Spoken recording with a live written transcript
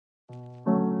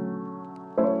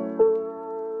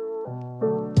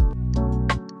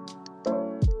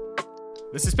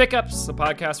This is Pickups, a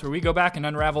podcast where we go back and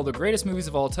unravel the greatest movies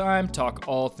of all time, talk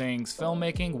all things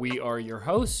filmmaking. We are your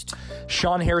host,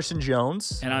 Sean Harrison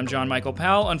Jones. And I'm John Michael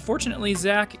Powell. Unfortunately,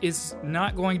 Zach is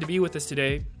not going to be with us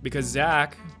today because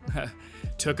Zach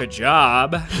took a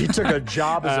job. He took a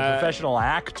job as a professional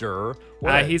actor.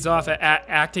 He's off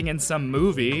acting in some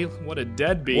movie. What a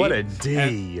deadbeat. What a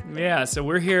D. Yeah, so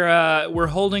we're here, we're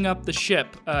holding up the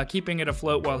ship, keeping it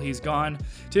afloat while he's gone.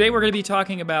 Today we're going to be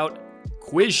talking about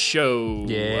Quiz Show.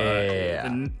 Yeah.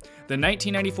 The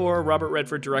 1994 Robert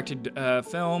Redford directed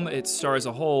film. It stars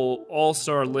a whole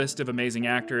all-star list of amazing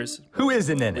actors. Who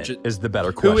isn't in it is the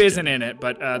better question. Who isn't in it,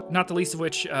 but not the least of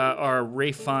which are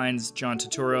Ralph Fiennes, John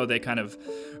Turturro. They kind of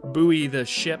buoy the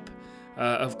ship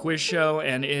of Quiz Show,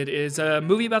 and it is a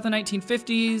movie about the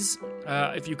 1950s.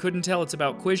 If you couldn't tell, it's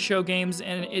about quiz show games,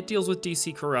 and it deals with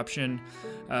DC corruption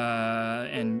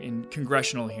and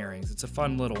congressional hearings. It's a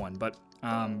fun little one, but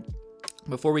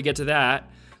before we get to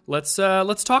that, let's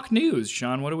talk news,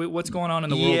 Sean. What's going on in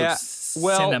the world of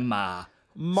cinema?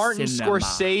 Martin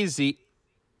Scorsese.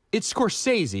 It's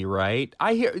Scorsese, right?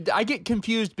 I get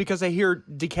confused because I hear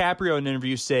DiCaprio in an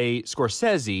interview say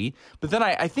Scorsese, but then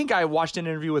I think I watched an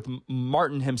interview with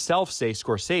Martin himself say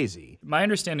Scorsese. My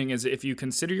understanding is if you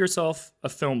consider yourself a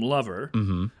film lover,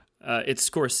 it's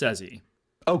Scorsese.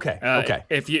 Okay. Okay.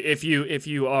 If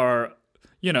you are,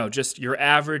 just your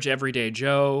average everyday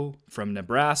Joe from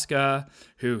Nebraska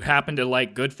who happened to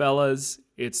like Goodfellas,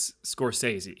 it's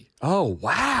Scorsese. Oh,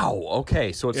 wow.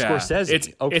 Okay, so it's Scorsese. It's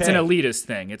an elitist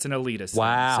thing.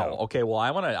 Wow. Thing, so. Okay, well, I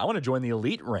want to join the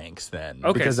elite ranks then.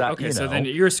 Okay, because so then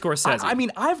you're Scorsese. I mean,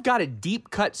 I've got a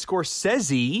deep cut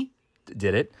Scorsese.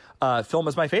 Did it? Film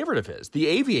is my favorite of his. The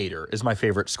Aviator is my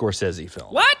favorite Scorsese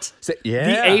film. What? Yeah.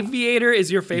 The Aviator is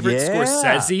your favorite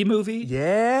Scorsese movie?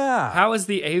 Yeah. How is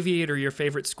The Aviator your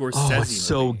favorite Scorsese movie? It's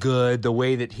so good. The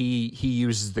way that he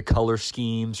uses the color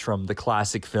schemes from the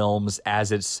classic films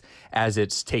as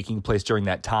it's taking place during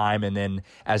that time, and then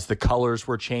as the colors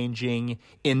were changing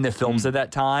in the films at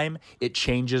that time, it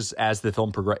changes as the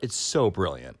film progresses. It's so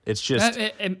brilliant. It's just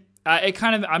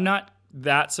I'm not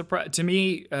that surprised. To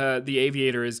me, The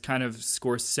Aviator is kind of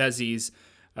Scorsese's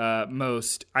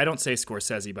most. I don't say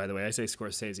Scorsese, by the way. I say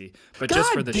Scorsese, but God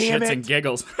just for the shits it. and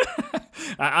giggles.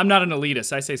 I'm not an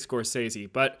elitist. I say Scorsese,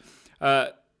 but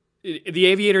The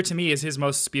Aviator to me is his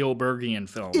most Spielbergian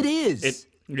film. It is.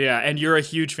 Yeah, and you're a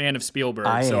huge fan of Spielberg,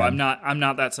 so I'm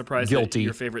not that surprised Guilty. that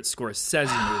your favorite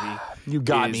Scorsese movie. You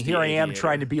got me. is Here The I am Aviator.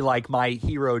 trying to be like my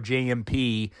hero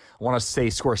JMP. I want to say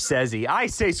Scorsese. I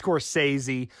say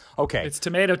Scorsese. Okay. It's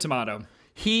tomato.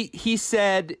 He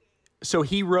said, so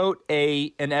he wrote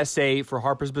an essay for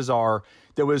Harper's Bazaar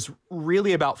that was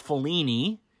really about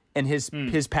Fellini and his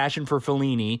passion for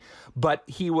Fellini, but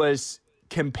he was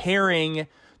comparing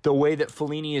the way that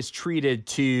Fellini is treated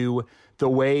to the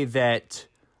way that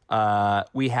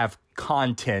we have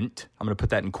content. I'm going to put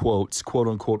that in quotes, quote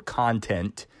unquote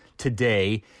content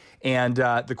today. And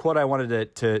the quote I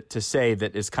wanted to say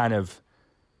that is kind of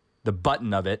the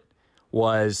button of it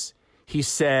was he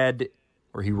said,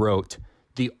 or he wrote,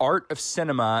 "The art of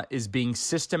cinema is being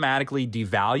systematically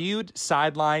devalued,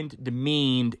 sidelined,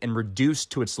 demeaned, and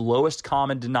reduced to its lowest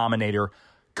common denominator,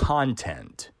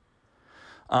 content."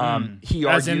 He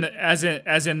argued, as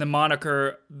in the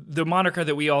moniker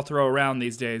that we all throw around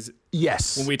these days.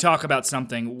 yes, When we talk about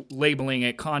something, labeling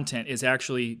it content is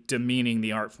actually demeaning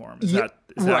the art form. Is that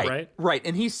right? Right.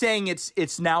 And he's saying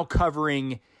it's now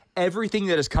covering everything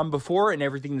that has come before and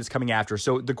everything that's coming after.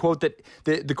 So the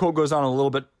quote goes on a little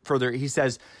bit further. He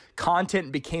says,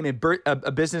 "Content became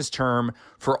a business term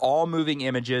for all moving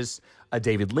images. A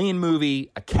David Lean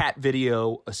movie, a cat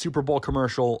video, a Super Bowl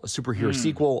commercial, a superhero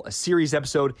sequel, a series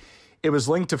episode. It was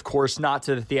linked, of course, not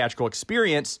to the theatrical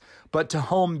experience, but to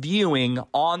home viewing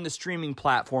on the streaming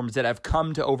platforms that have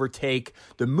come to overtake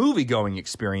the movie-going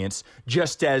experience,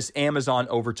 just as Amazon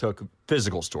overtook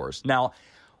physical stores." Now,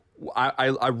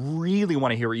 I really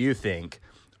want to hear what you think.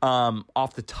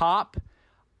 Off the top,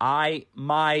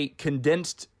 my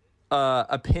condensed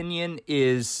opinion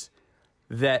is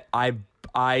that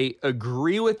I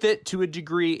agree with it to a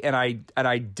degree, and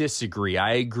I disagree.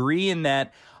 I agree in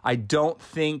that I don't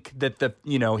think that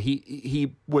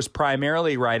he was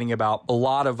primarily writing about a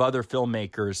lot of other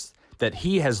filmmakers that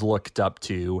he has looked up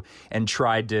to and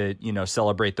tried to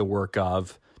celebrate the work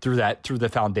of through the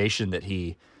foundation that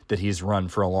he's run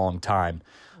for a long time.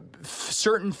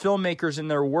 Certain filmmakers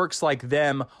and their works like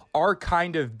them are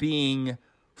kind of being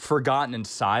forgotten and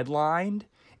sidelined.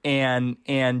 And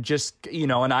just,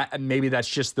 and maybe that's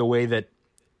just the way that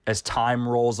as time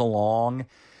rolls along,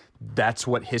 that's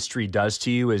what history does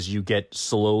to you, as you get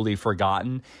slowly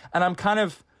forgotten. And I'm kind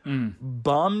of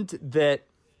bummed that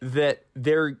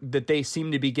they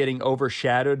seem to be getting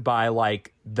overshadowed by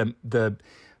like the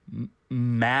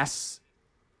mass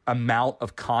amount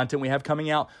of content we have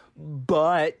coming out.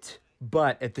 But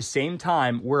at the same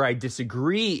time, where I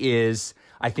disagree is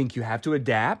I think you have to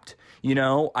adapt. You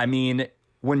know, I mean,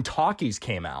 when talkies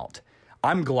came out,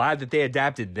 I'm glad that they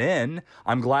adapted then.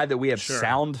 I'm glad that we have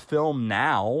sound film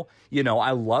now. You know,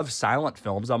 I love silent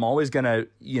films. I'm always going to,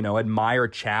 you know, admire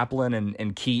Chaplin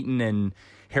and Keaton and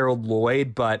Harold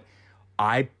Lloyd, but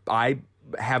I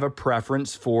have a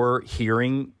preference for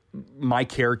hearing my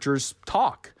characters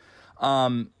talk.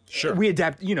 We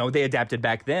adapt, you know, they adapted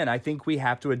back then. I think we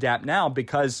have to adapt now,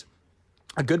 because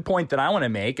a good point that I want to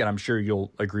make, and I'm sure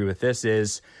you'll agree with this,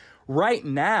 is right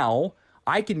now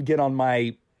I can get on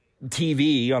my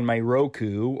TV, on my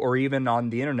Roku, or even on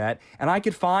the internet, and I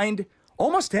could find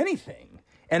almost anything.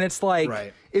 And it's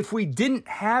like, if we didn't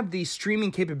have these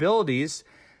streaming capabilities,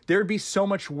 there'd be so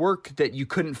much work that you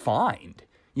couldn't find,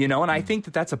 you know? And I think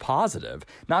that that's a positive.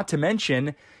 Not to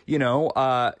mention, you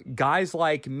know, guys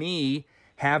like me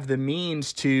have the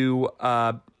means to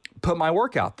put my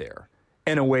work out there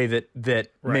in a way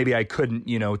that maybe I couldn't,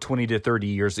 you know, 20 to 30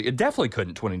 years ago. Definitely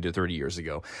couldn't 20 to 30 years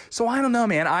ago. So I don't know,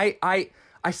 man. I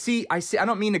see, I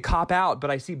don't mean to cop out,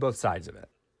 but I see both sides of it.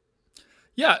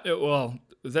 Yeah, well,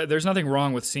 there's nothing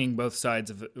wrong with seeing both sides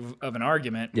of an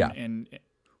argument. Yeah. And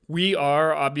we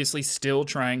are obviously still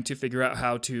trying to figure out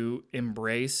how to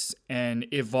embrace and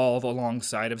evolve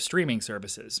alongside of streaming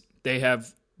services. They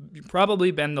have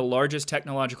probably been the largest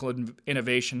technological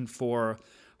innovation for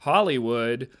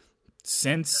Hollywood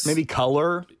since... Maybe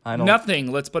color?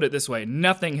 Nothing, let's put it this way.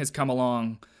 Nothing has come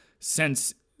along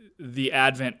since the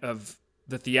advent of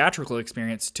the theatrical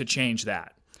experience to change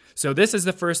that. So this is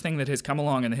the first thing that has come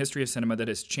along in the history of cinema that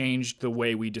has changed the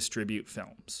way we distribute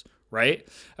films, right?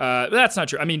 That's not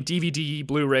true. I mean, DVD,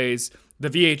 Blu-rays, the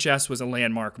VHS was a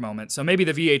landmark moment. So maybe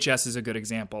the VHS is a good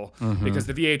example, because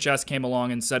the VHS came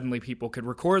along and suddenly people could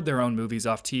record their own movies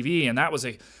off TV, and that was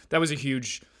a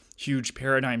huge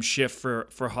paradigm shift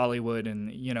for Hollywood.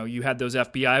 And you know, you had those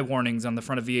FBI warnings on the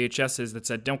front of VHSs that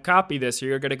said, "Don't copy this, or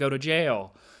you're going to go to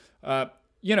jail."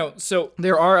 You know, so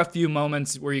there are a few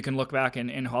moments where you can look back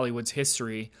in Hollywood's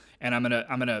history, and I'm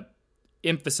gonna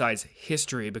emphasize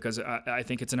history because I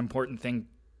think it's an important thing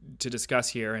to discuss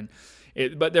here.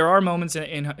 But there are moments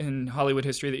in Hollywood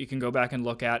history that you can go back and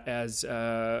look at as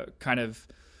kind of,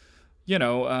 you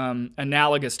know,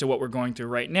 analogous to what we're going through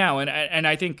right now. And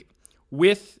I think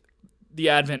with the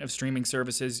advent of streaming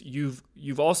services,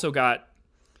 you've also got,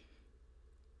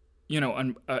 you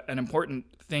know, an important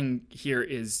thing here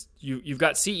is you've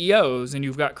got CEOs and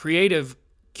you've got creative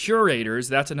curators.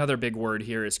 That's another big word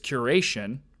here, is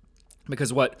curation,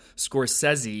 because what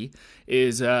Scorsese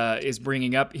is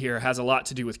bringing up here has a lot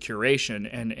to do with curation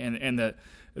and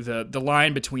the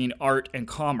line between art and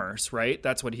commerce, right?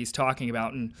 That's what he's talking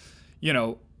about. And you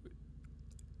know,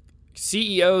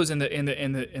 CEOs and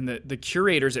the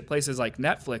curators at places like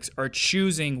Netflix are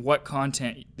choosing what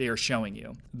content they are showing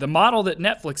you. The model that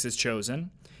Netflix has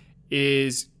chosen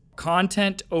is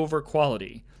content over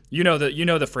quality. You know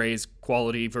the phrase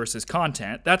quality versus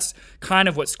content. That's kind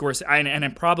of what Scorsese,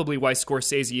 and probably why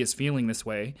Scorsese is feeling this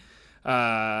way.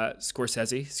 Is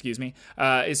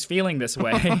feeling this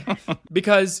way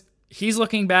because he's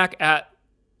looking back at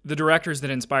the directors that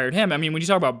inspired him. I mean, when you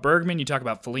talk about Bergman, you talk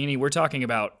about Fellini, we're talking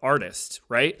about artists,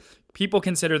 right? People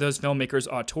consider those filmmakers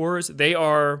auteurs. They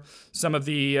are some of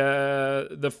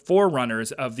the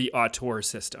forerunners of the auteur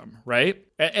system, right?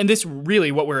 And this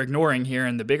really, what we're ignoring here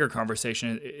in the bigger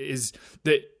conversation is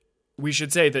that we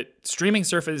should say that streaming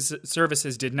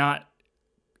services did not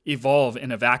evolve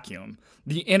in a vacuum.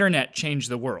 The internet changed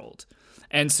the world.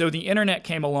 And so the internet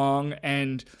came along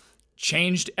and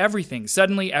changed everything.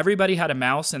 Suddenly, everybody had a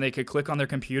mouse and they could click on their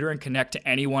computer and connect to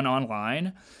anyone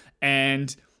online.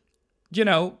 And, you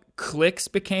know, clicks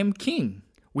became king.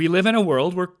 We live in a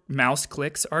world where mouse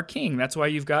clicks are king. That's why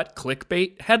you've got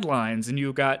clickbait headlines and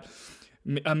you've got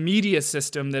a media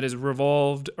system that is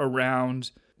revolved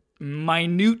around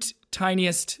minute,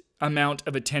 tiniest amount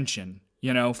of attention,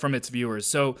 you know, from its viewers.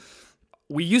 So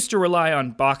we used to rely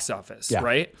on box office,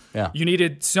 right? Yeah. You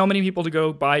needed so many people to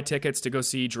go buy tickets to go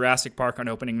see Jurassic Park on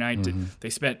opening night. They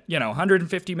spent, you know,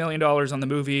 $150 million on the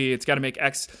movie. It's got to make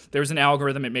X. There was an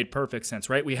algorithm. It made perfect sense,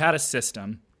 right? We had a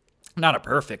system. Not a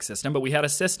perfect system, but we had a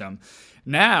system.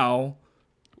 Now,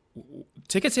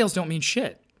 ticket sales don't mean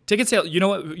shit. Ticket sales, you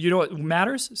know what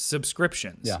matters?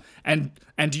 Subscriptions. Yeah. And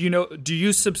do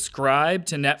you subscribe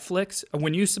to Netflix?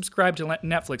 When you subscribe to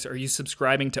Netflix, are you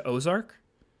subscribing to Ozark?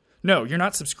 No, you're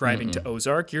not subscribing to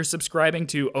Ozark. You're subscribing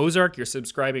to Ozark. You're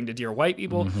subscribing to Dear White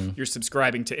People. You're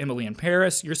subscribing to Emily in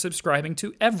Paris. You're subscribing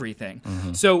to everything.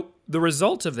 So the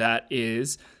result of that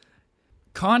is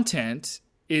content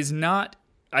is not,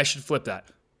 I should flip that.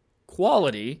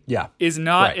 Quality is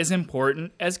not as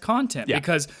important as content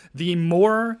because the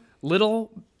more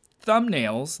little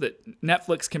thumbnails that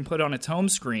Netflix can put on its home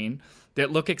screen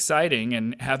that look exciting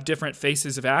and have different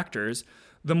faces of actors,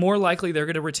 the more likely they're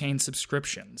going to retain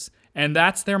subscriptions. And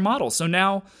that's their model. So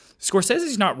now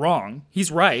Scorsese's not wrong.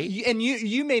 He's right. And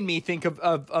you made me think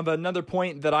of another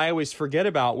point that I always forget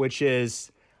about, which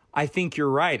is I think you're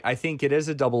right. I think it is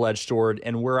a double-edged sword.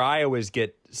 And where I always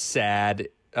get sad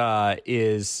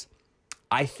is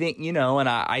I think, and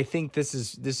I think this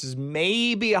is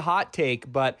maybe a hot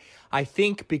take, but I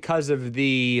think because of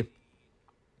the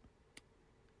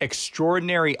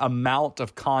extraordinary amount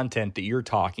of content that you're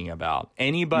talking about,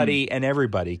 anybody and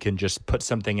everybody can just put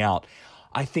something out.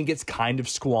 I think it's kind of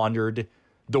squandered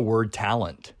the word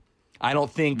talent. I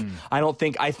think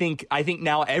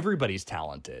now everybody's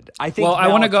talented. I think. Well, I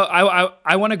want to go.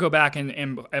 I want to go back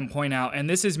and point out, and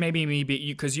this is maybe me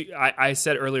because I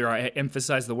said earlier I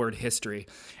emphasized the word history,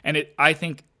 and I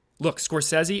think look,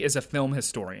 Scorsese is a film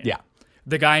historian. Yeah,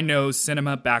 the guy knows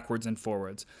cinema backwards and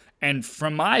forwards, and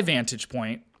from my vantage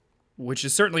point, which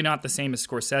is certainly not the same as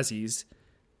Scorsese's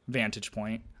vantage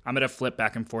point. I'm going to flip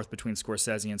back and forth between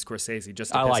Scorsese and Scorsese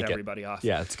just to piss everybody off.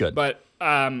 Yeah, it's good. But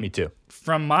me too.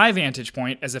 From my vantage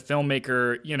point as a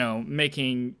filmmaker,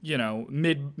 making,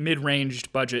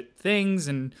 mid-ranged budget things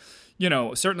and,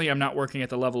 certainly I'm not working at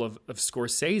the level of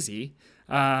Scorsese.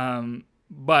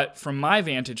 But from my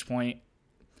vantage point,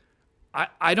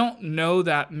 I don't know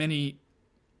that many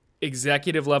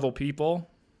executive level people,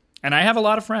 and I have a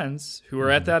lot of friends who are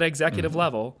at that executive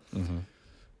level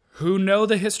who know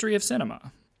the history of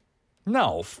cinema.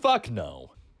 No, fuck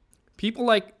no. People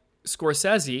like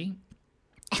Scorsese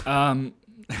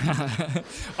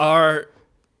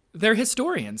they're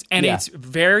historians, and it's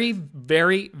very,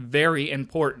 very, very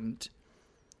important.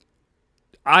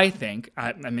 I think.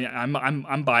 I mean,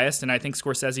 I'm biased, and I think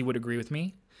Scorsese would agree with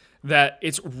me that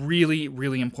it's really,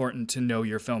 really important to know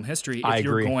your film history if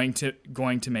you're going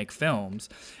to make films.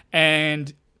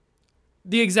 And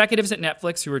the executives at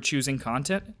Netflix who are choosing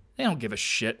content, they don't give a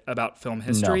shit about film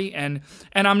history, and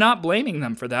I'm not blaming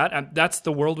them for that. That's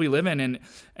the world we live in,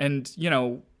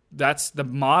 and that's the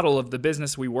model of the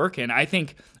business we work in. I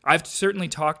think I've certainly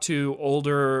talked to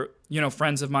older,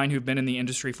 friends of mine who've been in the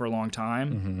industry for a long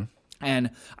time,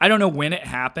 and I don't know when it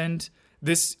happened.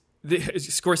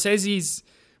 Scorsese's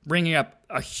bringing up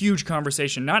a huge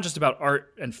conversation, not just about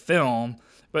art and film,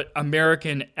 but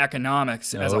American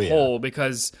economics as a whole,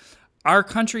 because our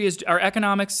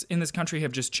economics in this country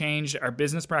have just changed. Our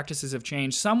business practices have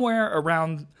changed somewhere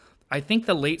around, I think,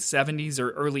 the late 70s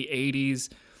or early 80s.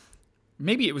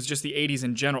 Maybe it was just the 80s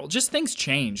in general. Just things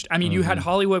changed. I mean, you had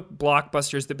Hollywood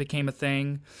blockbusters that became a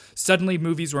thing. Suddenly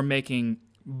movies were making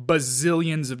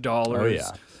bazillions of dollars.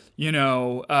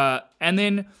 Oh, yeah. And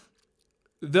then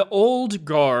the old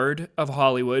guard of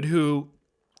Hollywood who,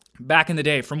 back in the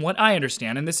day, from what I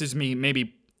understand, and this is me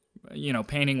maybe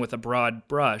painting with a broad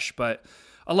brush, but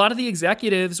a lot of the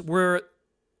executives were,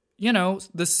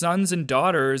 the sons and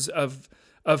daughters of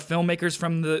filmmakers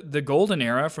from the golden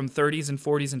era, from 30s and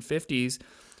 40s and 50s,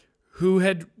 who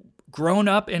had grown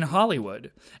up in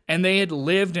Hollywood, and they had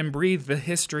lived and breathed the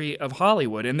history of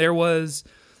Hollywood. And there was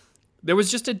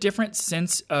just a different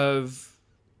sense of,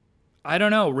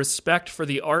 respect for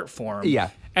the art form. Yeah.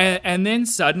 And then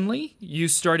suddenly you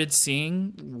started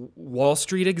seeing Wall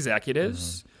Street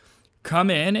executives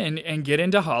come in and get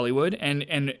into Hollywood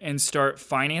and start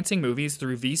financing movies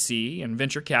through VC and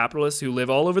venture capitalists who live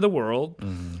all over the world.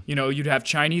 You'd have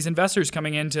Chinese investors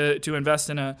coming in to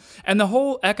invest and the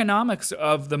whole economics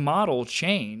of the model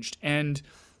changed. And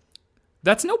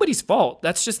that's nobody's fault.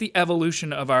 That's just the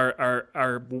evolution of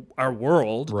our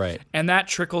world. Right. And that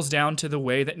trickles down to the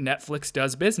way that Netflix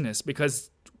does business, because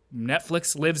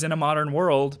Netflix lives in a modern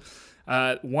world,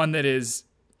 one that is...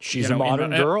 She's a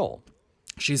modern girl.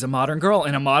 She's a modern girl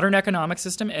in a modern economic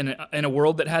system and in a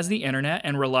world that has the internet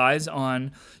and relies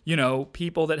on,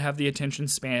 people that have the attention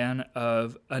span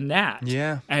of a gnat.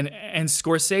 Yeah. And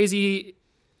Scorsese,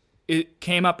 it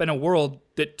came up in a world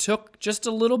that took just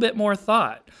a little bit more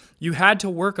thought. You had to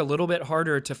work a little bit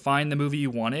harder to find the movie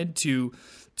you wanted, to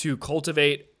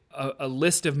cultivate a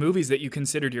list of movies that you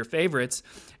considered your favorites.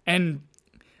 And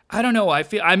I don't know. I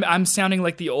feel I'm sounding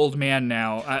like the old man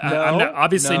now. I'm not,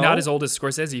 obviously not as old as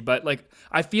Scorsese, but like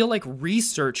I feel like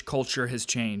research culture has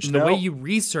changed. The way you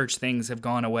research things have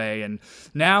gone away, and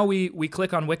now we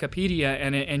click on Wikipedia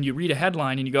and you read a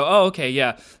headline and you go, oh, okay,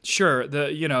 yeah, sure.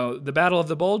 The Battle of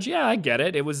the Bulge, yeah, I get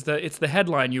it. It's the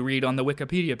headline you read on the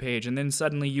Wikipedia page, and then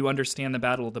suddenly you understand the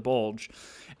Battle of the Bulge.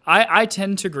 I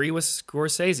tend to agree with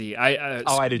Scorsese.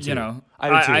 I do too. You know,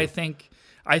 I do too.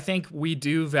 I think we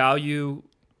do value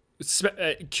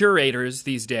curators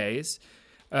these days.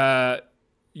 When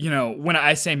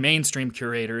I say mainstream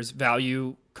curators,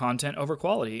 value content over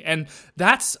quality. And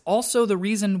that's also the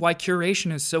reason why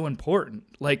curation is so important.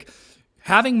 Like,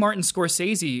 having Martin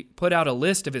Scorsese put out a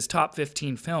list of his top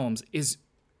 15 films is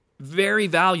very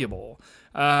valuable.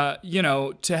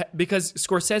 Because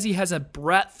Scorsese has a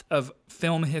breadth of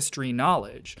film history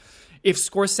knowledge. If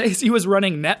Scorsese was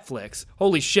running Netflix,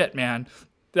 holy shit, man.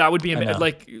 That would be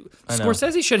like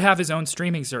Scorsese should have his own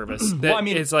streaming service. That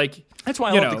is like, that's why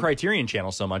I love the Criterion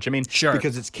Channel so much. I mean,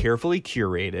 because it's carefully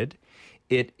curated.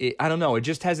 It I don't know. It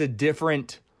just has a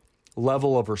different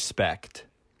level of respect,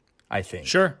 I think.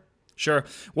 Sure.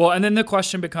 Well, and then the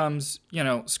question becomes,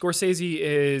 Scorsese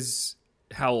is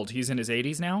how old? He's in his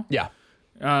 80s now. Yeah.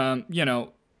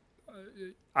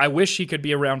 I wish he could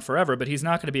be around forever, but he's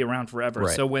not going to be around forever.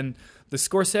 Right. So when the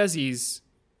Scorseses,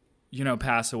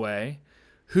 pass away,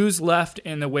 who's left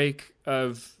in the wake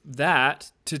of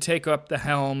that to take up the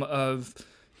helm of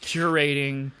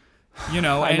curating,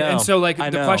 and so like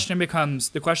the question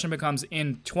becomes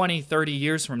in 20, 30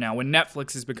 years from now, when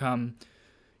Netflix has become,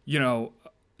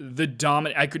 the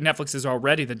dominant, Netflix is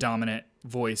already the dominant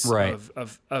voice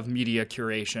of media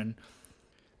curation.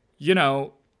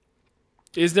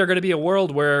 Is there going to be a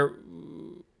world where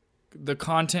the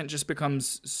content just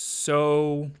becomes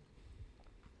so,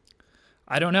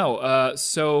 I don't know,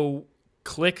 so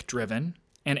click-driven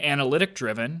and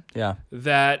analytic-driven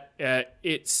that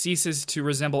it ceases to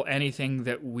resemble anything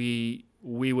that we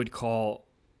would call,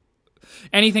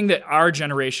 anything that our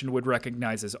generation would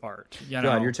recognize as art?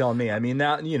 God, you're telling me. I mean,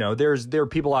 now, there are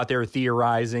people out there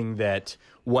theorizing that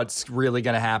what's really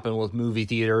going to happen with movie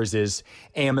theaters is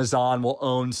Amazon will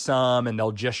own some and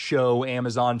they'll just show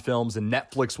Amazon films, and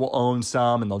Netflix will own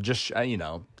some and they'll just,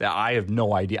 I have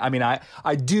no idea. I mean, I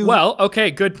do. Well,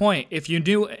 okay, good point. If you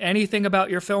knew anything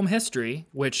about your film history,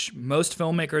 which most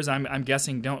filmmakers, I'm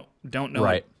guessing, don't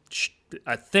know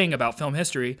a thing about film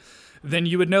history, then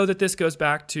you would know that this goes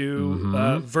back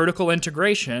to vertical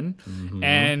integration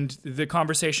and the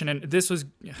conversation. And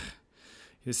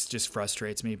this just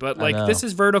frustrates me, but this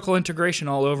is vertical integration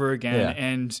all over again. Yeah.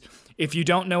 And if you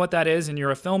don't know what that is and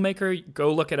you're a filmmaker,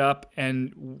 go look it up.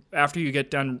 And after you get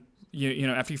done,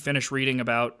 after you finish reading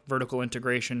about vertical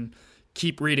integration,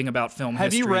 keep reading about film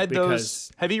history.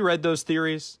 Have you read those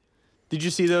theories? Did you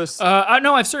see those?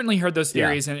 No, I've certainly heard those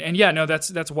theories, and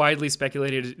that's widely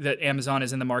speculated that Amazon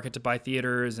is in the market to buy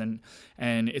theaters, and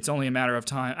it's only a matter of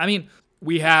time. I mean,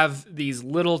 we have these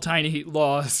little tiny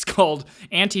laws called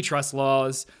antitrust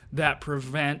laws that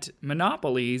prevent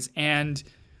monopolies, and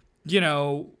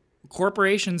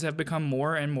corporations have become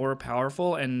more and more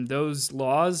powerful, and those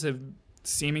laws have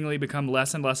seemingly become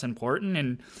less and less important,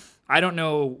 and I don't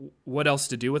know what else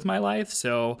to do with my life,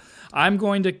 so I'm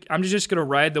just going to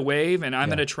ride the wave, and I'm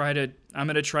going to try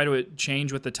to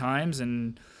change with the times.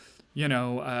 And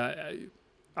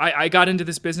I got into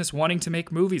this business wanting to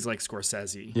make movies like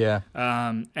Scorsese. Yeah.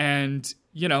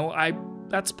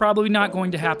 That's probably not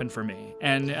going to happen for me.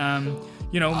 And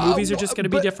movies are just going to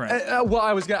be different. I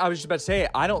was just about to say,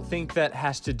 I don't think that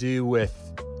has to do with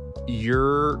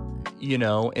your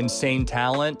insane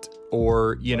talent,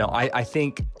 or I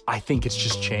think it's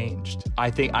just changed. I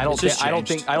don't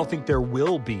think there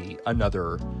will be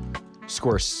another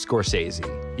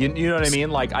Scorsese. You know what I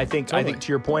mean? Like, I think to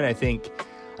your point, I think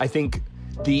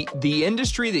the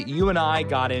industry that you and I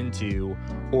got into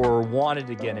or wanted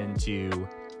to get into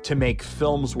to make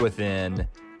films within,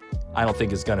 I don't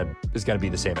think is gonna be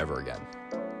the same ever again.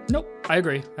 Nope, I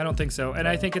agree. I don't think so, and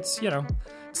I think it's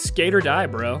skate or die,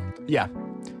 bro. Yeah.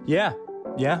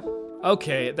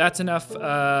 Okay, that's enough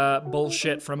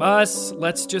bullshit from us.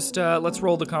 Let's just let's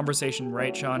roll the conversation,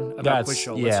 right, Sean? About Quiz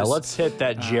Show. Let's hit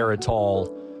that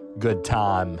Geritol good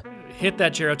time. Hit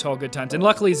that Geritol good times. And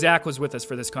luckily, Zach was with us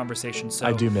for this conversation. So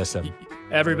I do miss him.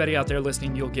 Everybody out there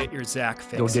listening, you'll get your Zach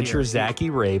fix. You'll get your Zachy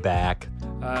Ray back.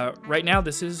 Right now,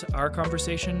 this is our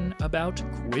conversation about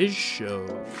Quiz Show.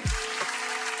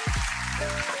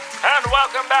 And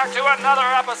welcome back to another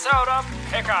episode of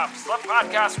Pickups, the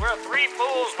podcast where three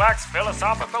fools wax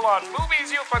philosophical on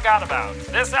movies you forgot about.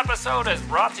 This episode is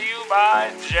brought to you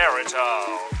by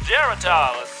Geritol.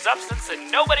 Geritol, a substance that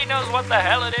nobody knows what the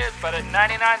hell it is, but at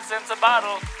 99 cents a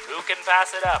bottle, who can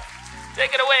pass it up?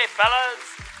 Take it away,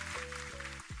 fellas.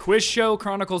 Quiz Show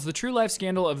chronicles the true life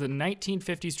scandal of the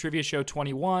 1950s trivia show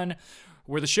 21,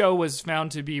 where the show was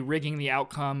found to be rigging the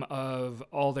outcome of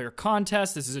all their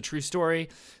contests. This is a true story.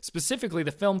 Specifically,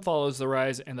 the film follows the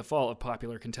rise and the fall of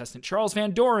popular contestant Charles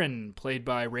Van Doren, played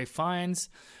by Ralph Fiennes,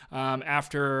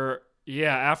 after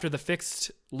the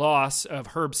fixed loss of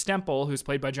Herb Stempel, who's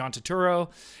played by John Turturro,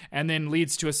 and then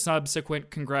leads to a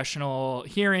subsequent congressional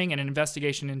hearing and an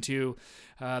investigation into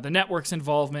the network's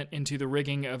involvement into the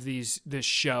rigging of this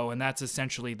show, and that's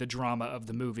essentially the drama of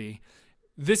the movie.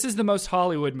 This is the most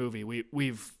Hollywood movie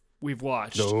we've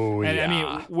watched. Oh, and, yeah.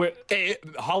 I mean,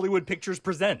 Hollywood Pictures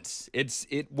Presents.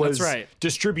 It was That's right.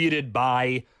 distributed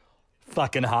by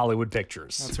fucking Hollywood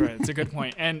Pictures. That's right. It's a good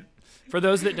point. And for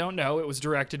those that don't know, it was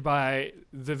directed by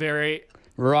the very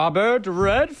talented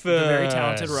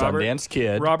Sundance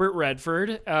Kid. Robert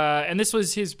Redford. And this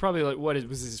was his probably it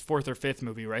was his fourth or fifth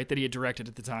movie, right? That he had directed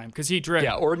at the time. Because he directed.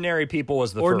 Yeah, Ordinary People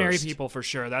was the Ordinary first. People for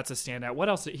sure. That's a standout. What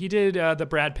else? He did the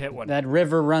Brad Pitt one. That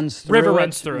River Runs Through River It.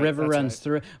 Runs Through It. River That's Runs right.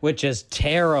 Through It, which is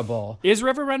terrible. Is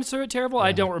River Runs Through It terrible?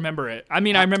 I don't remember it. I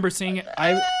mean, I remember seeing it.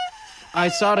 I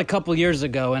saw it a couple years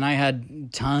ago, and I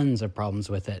had tons of problems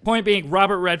with it. Point being,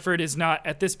 Robert Redford is not,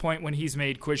 at this point when he's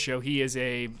made Quiz Show, he is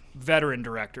a veteran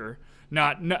director.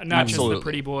 Not just the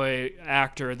pretty boy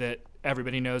actor that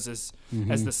everybody knows as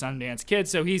the Sundance Kid.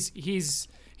 So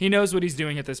he knows what he's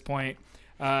doing at this point.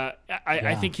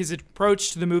 I think his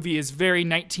approach to the movie is very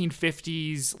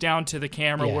 1950s, down to the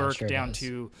camera work, sure down does.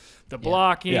 to the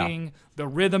blocking, the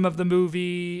rhythm of the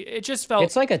movie. It just felt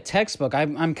It's like a textbook.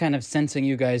 I'm kind of sensing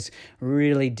you guys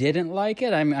really didn't like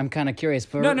it. I'm kind of curious.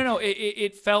 But no.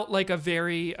 It felt like a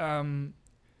very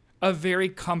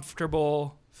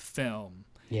comfortable film.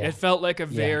 Yeah. It felt like a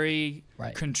very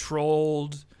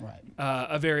controlled,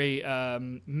 a very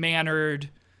mannered.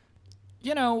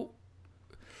 You know,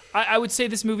 I would say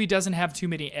this movie doesn't have too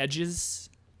many edges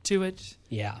to it.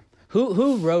 Yeah.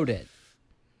 Who wrote it?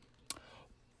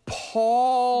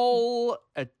 Paul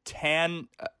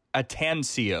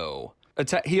Atancio.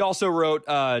 He also wrote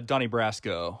Donnie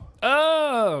Brasco.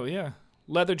 Oh, yeah.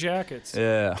 Leather Jackets.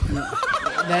 Yeah.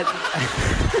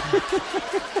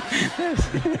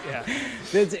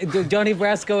 Donnie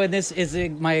Brasco, and this is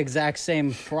my exact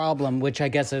same problem, which I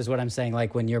guess is what I'm saying.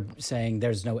 Like when you're saying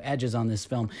there's no edges on this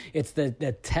film, it's the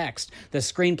text. The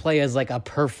screenplay is like a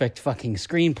perfect fucking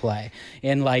screenplay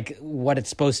in like what it's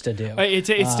supposed to do.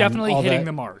 It's definitely hitting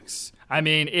the marks. I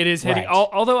mean, it is hitting. Right.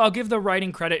 Although I'll give the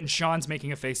writing credit, and Sean's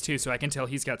making a face too, so I can tell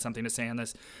he's got something to say on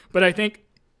this. But I think,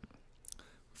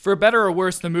 for better or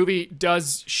worse, the movie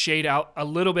does shade out a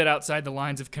little bit outside the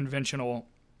lines of conventional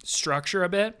structure a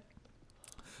bit.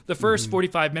 The first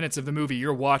 45 minutes of the movie,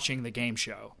 you're watching the game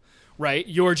show, right?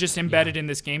 You're just embedded in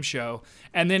this game show.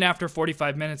 And then after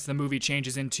 45 minutes, the movie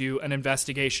changes into an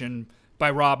investigation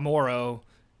by Rob Morrow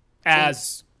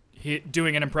as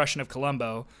doing an impression of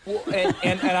Columbo. Well,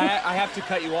 and I have to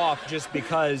cut you off just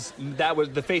because that was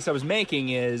the face I was making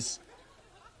is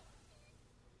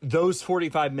those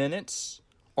 45 minutes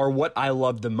are what I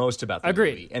loved the most about the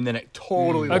movie. And then it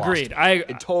totally lost. Agreed. I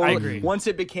agree. Once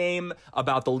it became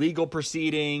about the legal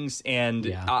proceedings and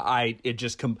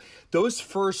those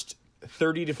first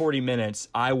 30 to 40 minutes,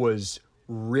 I was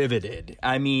riveted.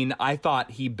 I mean, I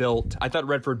thought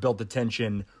Redford built the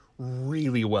tension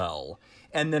really well.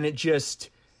 And then it just,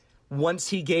 once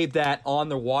he gave that on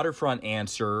the waterfront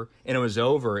answer and it was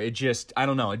over, it just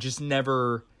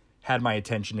never had my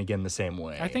attention again the same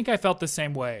way. I think I felt the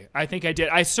same way. I think I did.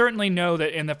 I certainly know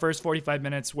that in the first 45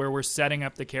 minutes where we're setting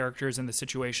up the characters and the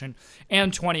situation,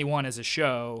 and 21 as a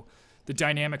show, the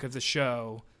dynamic of the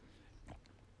show,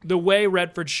 the way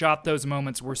Redford shot those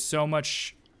moments were so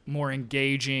much more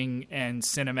engaging and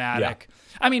cinematic. Yeah.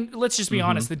 I mean, let's just be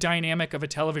honest. The dynamic of a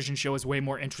television show is way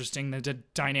more interesting than the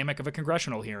dynamic of a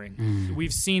congressional hearing.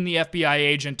 We've seen the FBI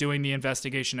agent doing the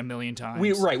investigation a million times.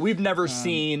 We've never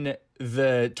seen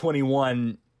the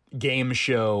 21 game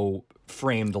show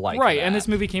framed like that. Right, and this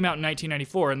movie came out in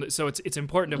 1994, and so it's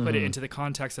important to put it into the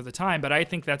context of the time, but I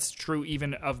think that's true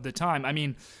even of the time. I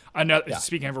mean,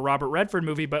 speaking of a Robert Redford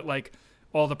movie, but like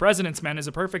All the President's Men is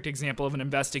a perfect example of an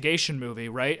investigation movie,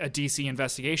 right? A DC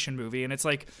investigation movie. And it's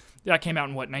like, That came out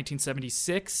in what,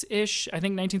 1976-ish? I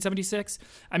think 1976.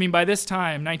 I mean, by this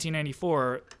time,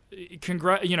 1994,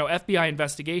 FBI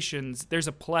investigations. There's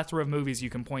a plethora of movies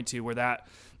you can point to where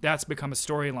that's become a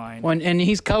storyline. And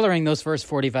he's coloring those first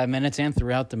 45 minutes and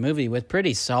throughout the movie with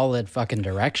pretty solid fucking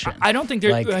direction. I don't think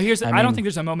I don't think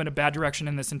there's a moment of bad direction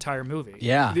in this entire movie.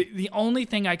 Yeah. The only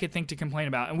thing I could think to complain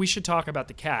about, and we should talk about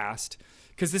the cast,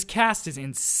 because this cast is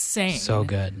insane. So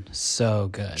good.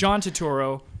 John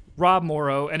Turturro, Rob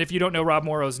Morrow, and if you don't know Rob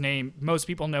Morrow's name, most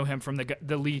people know him from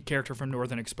the lead character from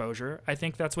Northern Exposure. I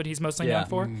think that's what he's mostly known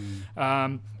for.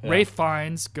 Ralph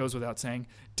Fiennes, goes without saying.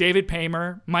 David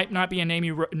Paymer, might not be a name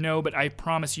you know, but I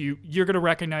promise you're going to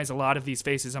recognize a lot of these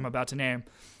faces I'm about to name.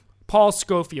 Paul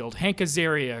Scofield, Hank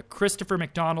Azaria, Christopher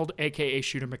McDonald, a.k.a.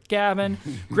 Shooter McGavin,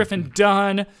 Griffin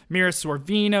Dunn, Mira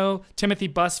Sorvino, Timothy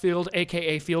Busfield,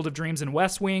 a.k.a. Field of Dreams and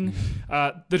West Wing.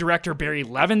 The director Barry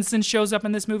Levinson shows up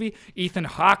in this movie. Ethan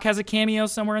Hawke has a cameo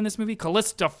somewhere in this movie.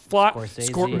 Callista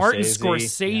Flockhart, Martin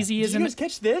Scorsese is in it. Did you guys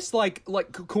catch this? Like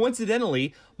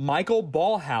coincidentally, Michael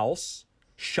Ballhaus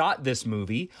shot this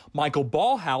movie. Michael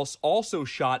Ballhaus also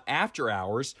shot After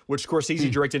Hours, which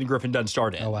Scorsese directed and Griffin Dunn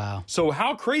starred in. Oh, wow. So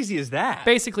how crazy is that?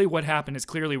 Basically what happened is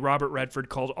clearly Robert Redford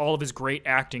called all of his great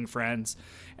acting friends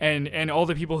and all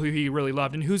the people who he really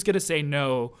loved. And who's going to say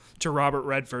no to Robert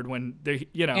Redford when they,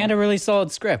 And a really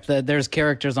solid script. There's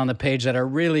characters on the page that are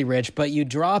really rich, but you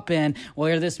drop in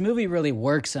where this movie really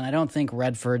works, and I don't think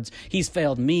he's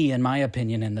failed me, in my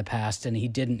opinion, in the past, and he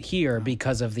didn't here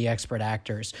because of the expert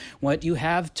actors. What you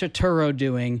have Turturro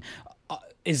doing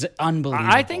is unbelievable.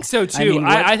 I think so too.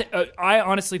 I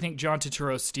honestly think John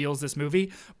Turturro steals this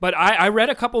movie, but I read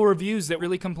a couple reviews that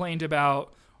really complained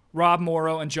about Rob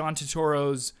Morrow and John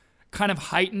Turturro's kind of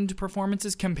heightened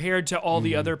performances compared to all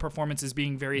the other performances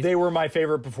being very... They were my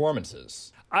favorite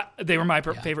performances. They were my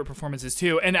favorite performances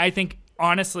too. And I think,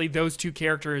 honestly, those two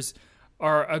characters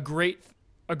are a great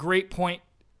point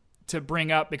to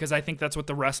bring up, because I think that's what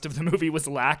the rest of the movie was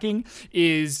lacking,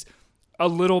 is a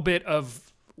little bit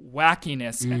of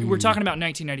wackiness. We're talking about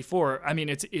 1994. I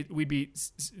mean, we'd be,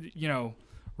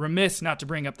 remiss not to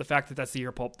bring up the fact that that's the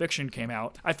year Pulp Fiction came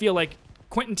out. I feel like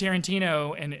Quentin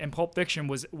Tarantino and Pulp Fiction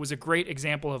was a great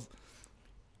example of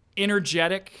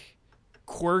energetic,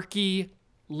 quirky,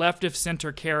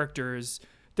 left-of-center characters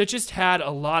that just had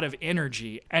a lot of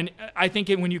energy. And I think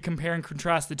when you compare and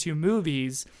contrast the two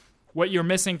movies, what you're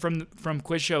missing from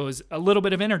Quiz Show is a little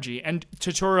bit of energy. And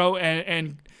Turturro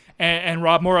and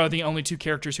Rob Morrow are the only two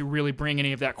characters who really bring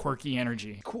any of that quirky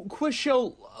energy. Quiz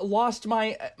Show lost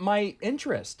my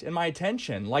interest and my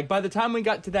attention. Like, by the time we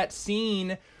got to that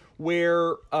scene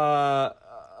where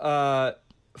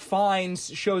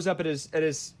Fiennes shows up at his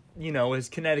his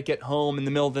Connecticut home in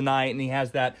the middle of the night, and he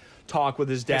has that talk with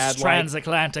his dad, his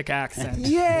transatlantic accent.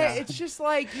 Yeah, it's just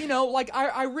like,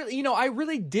 I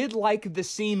really did like the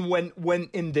scene when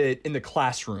in the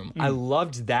classroom. I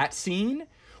loved that scene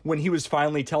when he was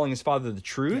finally telling his father the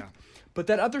truth. Yeah. But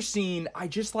that other scene, I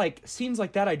just scenes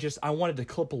like that. I wanted to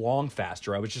clip along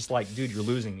faster. I was just like, dude, you're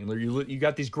losing. You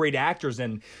got these great actors,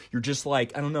 and you're just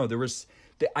like, I don't know.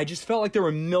 I just felt like they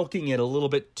were milking it a little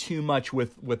bit too much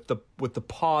with the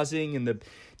pausing and the.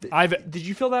 Did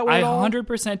you feel that way? I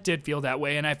 100% did feel that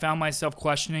way, and I found myself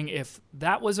questioning if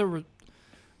that was a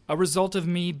result of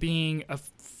me being a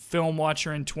film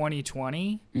watcher in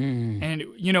 2020. And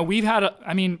we've had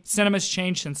cinema's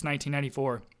changed since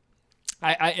 1994.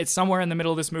 It's somewhere in the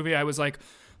middle of this movie I was like,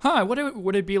 what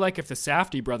would it be like if the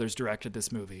Safdie brothers directed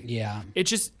this movie? Yeah. It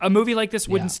just, a movie like this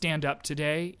wouldn't stand up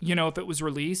today, if it was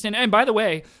released. And by the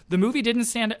way, the movie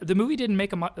didn't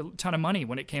make a ton of money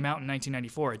when it came out in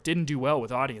 1994. It didn't do well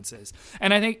with audiences.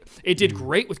 And I think it did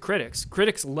great with critics.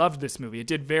 Critics loved this movie. It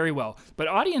did very well. But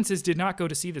audiences did not go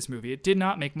to see this movie. It did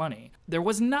not make money. There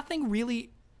was nothing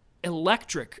really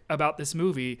electric about this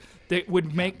movie that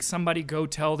would make somebody go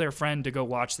tell their friend to go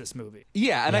watch this movie.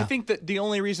 Yeah, and I think that the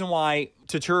only reason why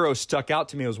Turturro stuck out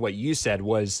to me was what you said,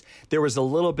 was there was a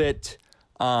little bit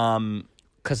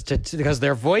because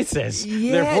their voices,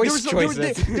 their voice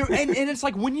choices. And it's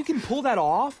like, when you can pull that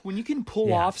off,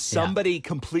 somebody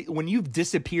complete, when you've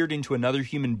disappeared into another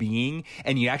human being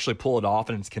and you actually pull it off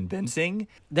and it's convincing.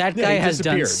 That guy has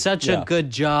done such a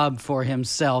good job for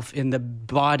himself in the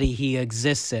body he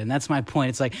exists in. That's my point.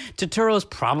 It's like, Turturro's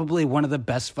probably one of the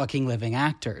best fucking living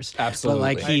actors.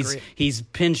 Absolutely. But he's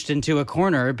pinched into a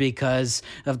corner because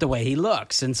of the way he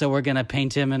looks. And so we're going to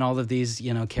paint him in all of these,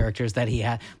 characters that he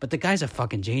had. But the guy's a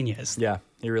fucking genius. Yeah,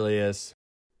 he really is.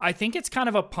 I think it's kind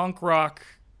of a punk rock.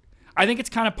 I think it's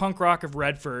kind of punk rock of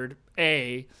Redford,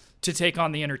 to take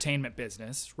on the entertainment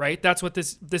business, right? That's what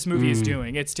this movie is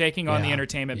doing. It's taking on the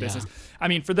entertainment business. I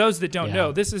mean, for those that don't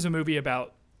know, this is a movie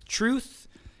about truth.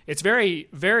 It's very,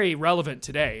 very relevant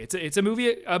today. It's a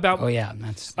movie about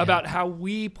about how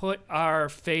we put our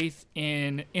faith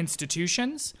in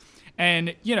institutions,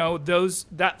 and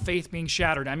that faith being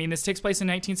shattered. I mean, this takes place in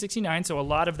 1969, so a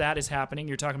lot of that is happening.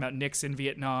 You're talking about Nixon,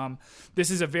 Vietnam. This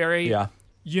is a very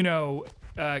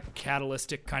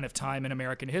catalytic kind of time in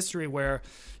American history where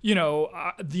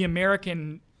the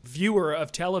American viewer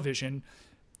of television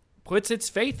puts its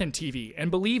faith in TV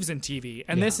and believes in TV.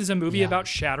 And this is a movie about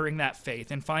shattering that faith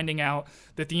and finding out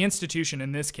that the institution,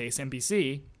 in this case,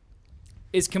 NBC,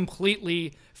 is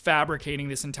completely fabricating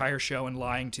this entire show and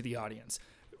lying to the audience.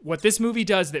 What this movie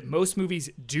does that most movies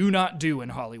do not do in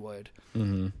Hollywood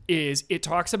is it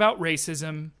talks about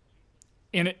racism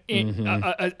in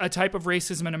a type of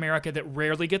racism in America that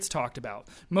rarely gets talked about.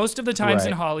 Most of the times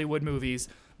in Hollywood movies,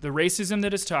 the racism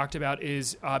that is talked about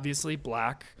is obviously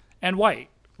black and white.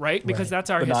 Right? Because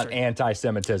that's our history. But not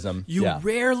anti-Semitism. You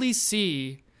rarely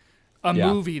see a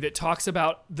movie that talks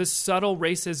about the subtle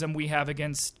racism we have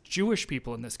against Jewish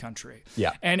people in this country.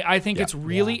 Yeah. And I think it's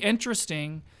really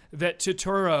interesting that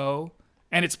Turturro,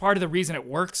 and it's part of the reason it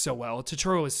works so well,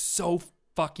 Turturro is so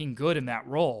fucking good in that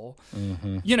role.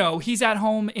 He's at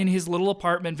home in his little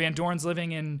apartment. Van Doren's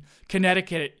living in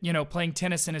Connecticut, playing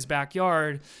tennis in his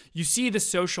backyard. You see the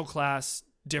social class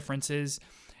differences.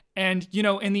 And,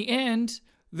 in the end,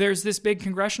 there's this big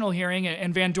congressional hearing,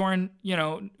 and Van Doren,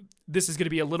 this is going to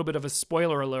be a little bit of a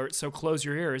spoiler alert, so close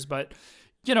your ears, but,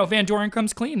 Van Doren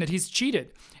comes clean that he's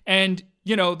cheated. And,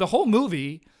 the whole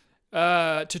movie,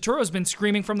 Turturro's been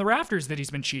screaming from the rafters that he's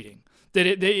been cheating. That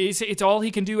it's all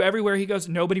he can do everywhere he goes.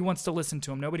 Nobody wants to listen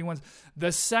to him.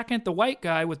 The second the white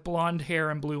guy with blonde hair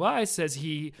and blue eyes says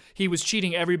he was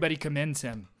cheating, everybody commends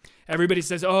him. Everybody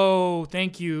says, "Oh,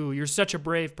 thank you. You're such a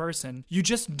brave person." You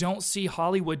just don't see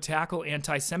Hollywood tackle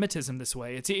anti-Semitism this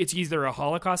way. It's either a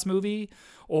Holocaust movie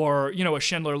or, a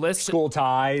Schindler List. School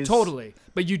Ties. Totally.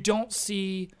 But you don't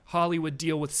see Hollywood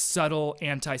deal with subtle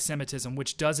anti-Semitism,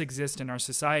 which does exist in our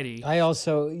society. I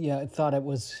also thought it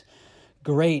was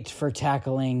great for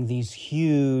tackling these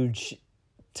huge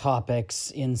topics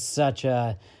in such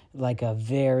a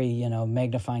very,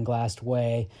 magnifying glass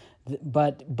way.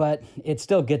 But it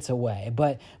still gets away.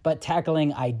 But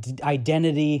tackling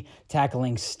identity,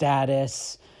 tackling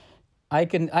status, I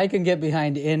can get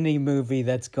behind any movie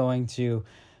that's going to,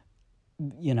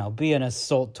 be an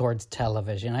assault towards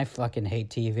television. I fucking hate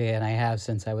TV, and I have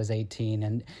since I was 18.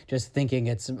 And just thinking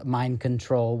it's mind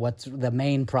control. What's the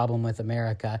main problem with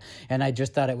America? And I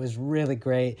just thought it was really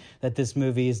great that this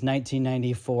movie is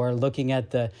 1994, looking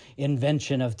at the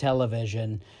invention of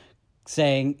television.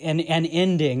 Saying and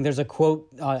ending, there's a quote,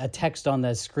 a text on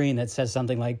the screen that says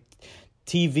something like,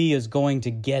 "TV is going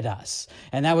to get us,"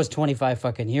 and that was 25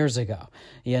 fucking years ago.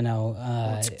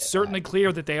 It's certainly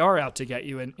clear that they are out to get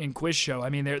you in Quiz Show. I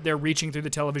mean, they're reaching through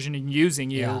the television and using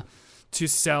you to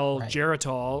sell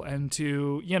Geritol and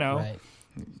to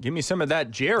Give me some of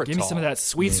that Geritol. Give me some of that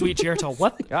sweet Geritol.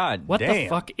 What damn. the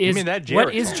fuck is Geritol?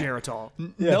 What is Geritol?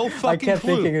 No fucking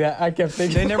clue. I kept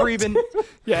thinking they never even.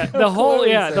 The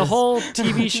whole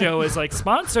TV show is like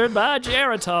sponsored by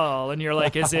Geritol, and you're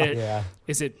like, is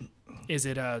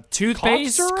it a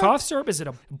toothpaste, cough syrup? Is it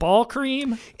a ball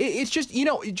cream? It's just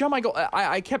John Michael.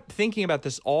 I kept thinking about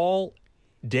this all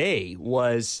day.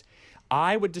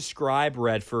 I would describe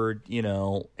Redford,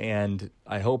 and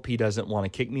I hope he doesn't want to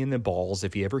kick me in the balls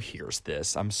if he ever hears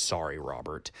this. I'm sorry,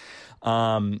 Robert.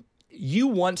 You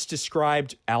once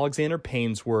described Alexander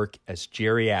Payne's work as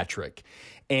geriatric,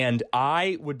 and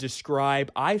I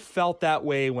felt that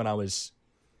way when I was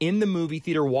in the movie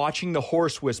theater watching The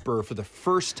Horse Whisperer for the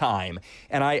first time,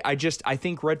 and I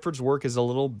think Redford's work is a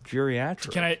little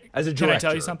geriatric. Can I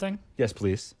tell you something? Yes,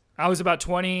 please. I was about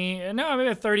 20,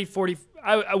 maybe 30, 40.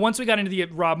 Once we got into the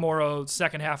Rob Morrow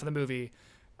second half of the movie,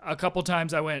 a couple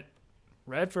times I went,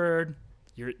 "Redford,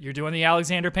 you're doing the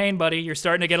Alexander Payne, buddy. You're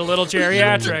starting to get a little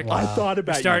geriatric." I thought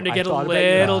about You're starting to get a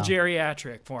little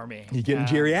geriatric for me. You're getting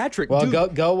geriatric. Well,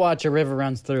 dude. go watch A River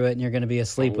Runs Through It, and you're going to be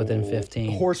asleep within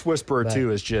 15. Horse Whisperer 2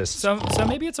 is just... So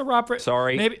maybe it's a Robert...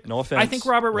 Sorry, maybe, no offense. I think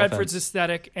Robert Redford's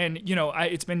aesthetic, and,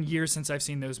 it's been years since I've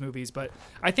seen those movies, but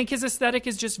I think his aesthetic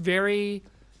is just very...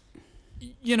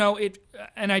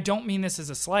 and I don't mean this as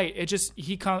a slight.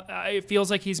 It feels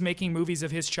like he's making movies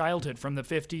of his childhood from the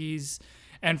 50s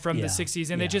and from the 60s,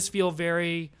 and they just feel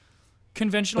very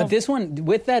conventional. But this one,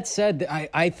 with that said,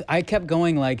 I kept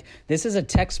going like, this is a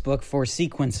textbook for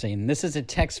sequencing. This is a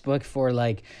textbook for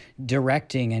like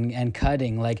directing and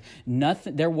cutting. Like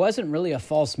nothing, there wasn't really a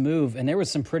false move, and there was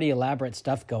some pretty elaborate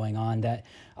stuff going on that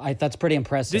that's pretty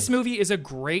impressive. This movie is a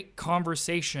great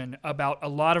conversation about a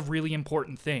lot of really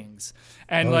important things,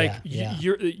 and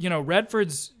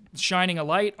Redford's shining a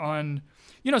light on,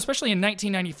 especially in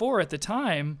 1994 at the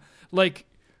time, like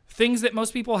things that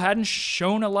most people hadn't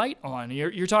shown a light on.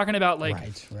 You're talking about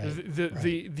like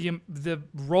the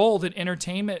role that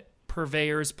entertainment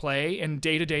purveyors play in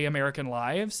day-to-day American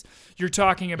lives. You're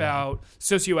talking about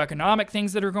socioeconomic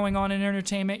things that are going on in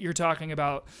entertainment. You're talking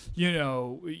about,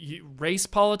 race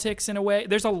politics in a way.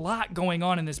 There's a lot going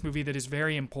on in this movie that is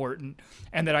very important,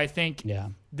 and that I think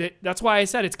that's why I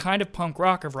said it's kind of punk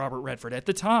rock of Robert Redford. At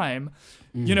the time,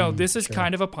 this is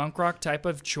kind of a punk rock type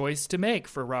of choice to make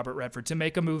for Robert Redford, to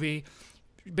make a movie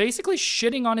basically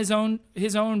shitting on his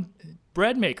own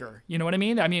bread maker. You know what I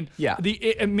mean? I mean,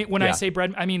 when I say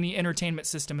bread, I mean the entertainment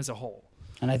system as a whole.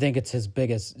 And I think it's his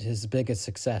biggest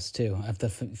success too. Of the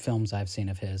films I've seen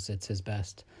of his, it's his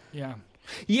best. Yeah.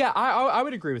 Yeah, I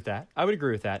would agree with that. I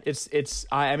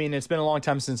mean, it's been a long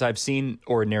time since I've seen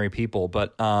Ordinary People,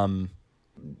 but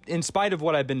in spite of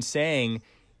what I've been saying,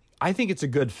 I think it's a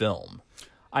good film.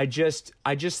 I just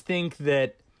think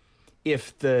that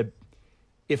if the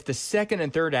second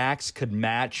and third acts could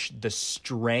match the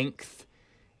strength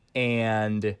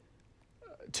and,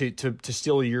 to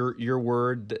steal your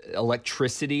word, the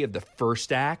electricity of the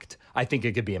first act, I think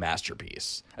it could be a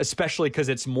masterpiece, especially because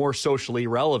it's more socially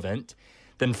relevant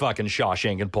than fucking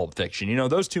Shawshank and Pulp Fiction.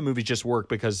 Those two movies just work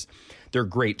because they're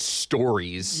great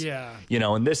stories. Yeah.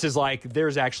 And this is like,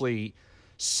 there's actually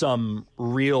some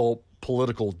real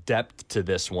political depth to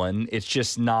this one. It's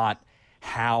just not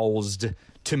housed,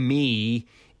 to me,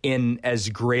 in as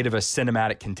great of a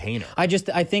cinematic container. I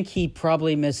think he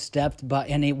probably misstepped,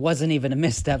 and it wasn't even a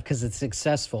misstep because it's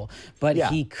successful. But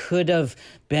he could have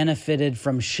benefited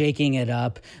from shaking it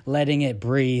up, letting it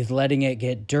breathe, letting it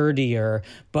get dirtier.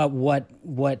 But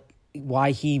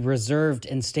why he reserved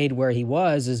and stayed where he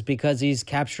was is because he's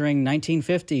capturing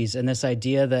 1950s and this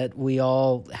idea that we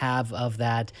all have of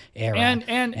that era.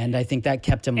 And I think that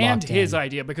kept him locked in. And his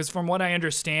idea, because from what I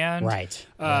understand,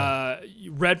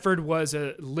 Redford was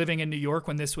living in New York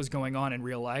when this was going on in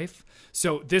real life.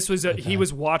 So this was he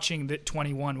was watching the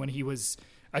 21 when he was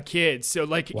a kid. So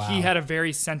he had a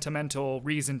very sentimental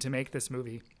reason to make this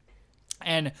movie.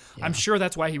 And I'm sure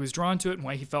that's why he was drawn to it and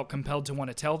why he felt compelled to want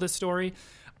to tell this story.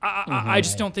 I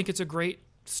just don't think it's a great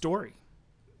story.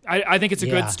 I think it's a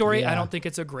good story. I don't think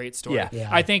it's a great story.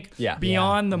 I think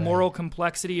beyond the moral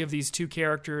complexity of these two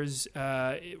characters,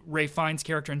 Ray Fiennes'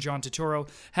 character and John Turturro,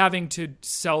 having to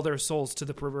sell their souls to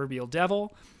the proverbial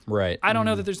devil, right? I don't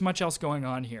know that there's much else going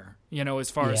on here, as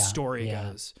far as story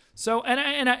goes. So,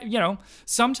 and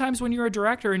sometimes when you're a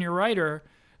director and you're a writer,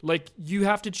 you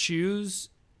have to choose.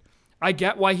 I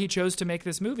get why he chose to make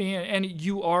this movie, and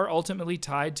you are ultimately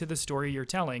tied to the story you're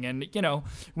telling. And,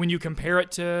 when you compare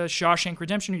it to Shawshank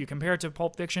Redemption, or you compare it to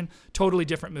Pulp Fiction, totally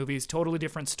different movies, totally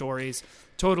different stories,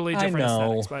 totally different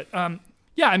aesthetics. But,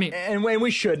 I mean... And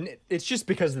we shouldn't. It's just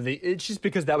because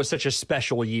that was such a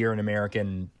special year in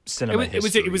American cinema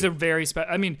history. It was a very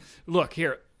special... I mean, look,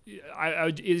 here...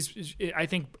 I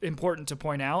think important to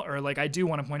point out, or I do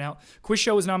want to point out, Quiz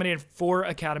Show was nominated for 4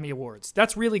 Academy Awards.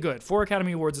 That's really good. 4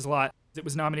 Academy Awards is a lot. It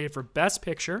was nominated for Best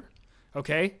Picture.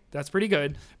 Okay, that's pretty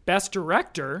good. Best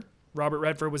Director, Robert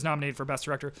Redford was nominated for Best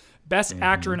Director. Best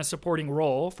Actor in a Supporting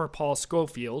Role for Paul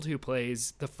Scofield, who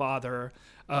plays the father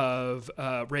of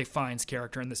Ray Fiennes'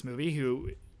 character in this movie,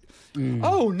 who...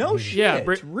 Oh, no shit! Yeah,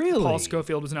 really. Paul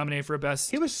Scofield was nominated for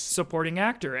Best Supporting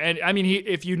Actor, and I mean,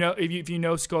 if you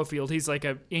know Scofield, he's like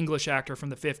an English actor from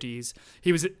the 50s.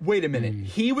 He was. Wait a minute,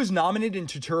 he was nominated and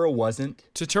Turturro wasn't.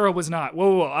 Turturro was not.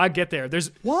 Whoa! I'll get there.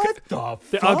 There's what the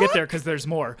fuck? I'll get there because there's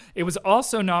more. It was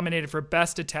also nominated for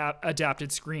Best Adapted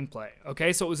Screenplay.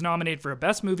 Okay, so it was nominated for a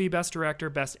Best Movie, Best Director,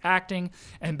 Best Acting,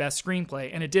 and Best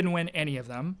Screenplay, and it didn't win any of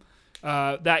them.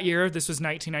 That year, this was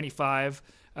 1995.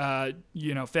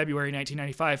 February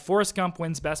 1995. Forrest Gump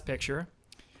wins Best Picture.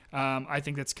 I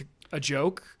think that's a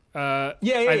joke. I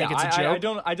think it's a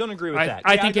joke. I don't agree with that.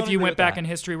 I think if you went back in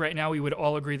history right now, we would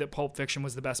all agree that Pulp Fiction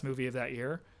was the best movie of that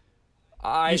year.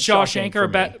 Shawshank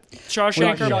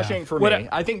for me.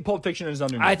 I think Pulp Fiction is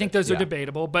underneath. I think those are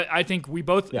debatable, but I think we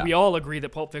all agree that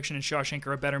Pulp Fiction and Shawshank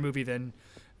are a better movie than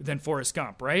Forrest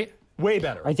Gump, right? Way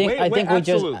better. I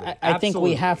think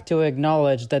we have to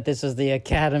acknowledge that this is the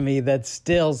Academy that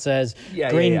still says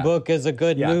Green Book is a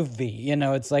good movie.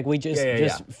 It's like we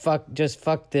fuck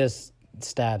this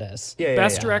status.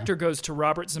 Best Director goes to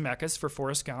Robert Zemeckis for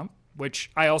Forrest Gump, which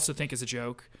I also think is a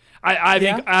joke. I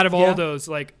think out of all those,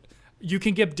 you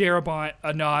can give Darabont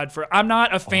a nod for. I'm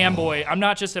not a fanboy. I'm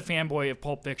not just a fanboy of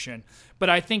Pulp Fiction,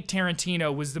 but I think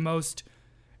Tarantino was the most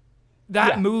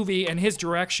that movie and his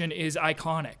direction is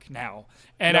iconic now.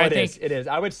 And No, I it think is. It is.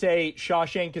 I would say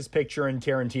Shawshank is picture and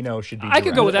Tarantino should be. I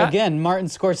could go with that. Again, Martin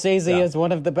Scorsese is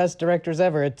one of the best directors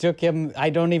ever. It took him.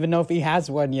 I don't even know if he has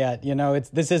one yet. You know,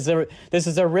 this is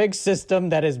a rigged system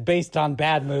that is based on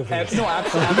bad movies. No,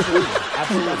 absolutely.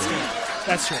 Absolutely.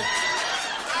 That's true.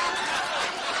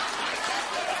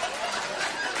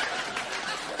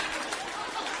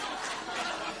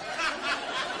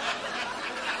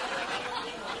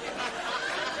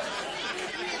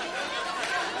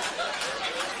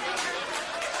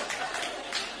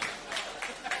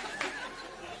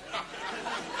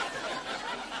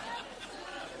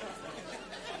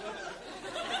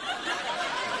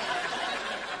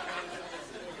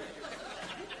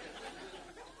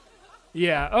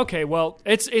 Yeah. Okay. Well,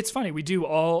 it's funny. We do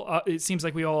all. It seems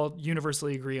like we all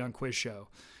universally agree on Quiz Show.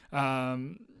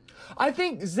 I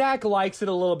think Zach likes it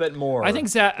a little bit more. I think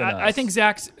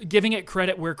Zach's giving it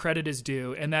credit where credit is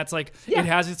due, and that's like it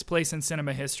has its place in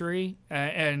cinema history,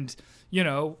 and you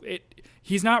know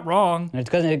he's not wrong. It's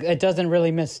because it doesn't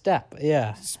really misstep.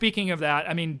 Yeah. Speaking of that,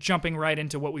 I mean, jumping right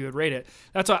into what we would rate it.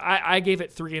 That's why I gave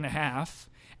it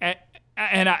 3.5,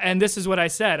 and this is what I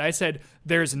said. I said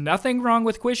there's nothing wrong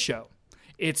with Quiz Show.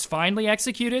 It's finely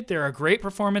executed. There are great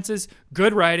performances,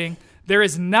 good writing. There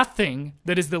is nothing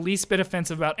that is the least bit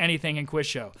offensive about anything in Quiz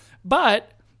Show.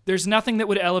 But there's nothing that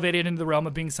would elevate it into the realm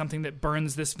of being something that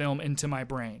burns this film into my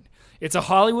brain. It's a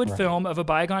Hollywood film of a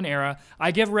bygone era. I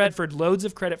give Redford loads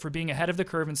of credit for being ahead of the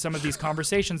curve in some of these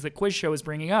conversations that Quiz Show is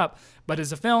bringing up. But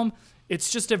as a film, it's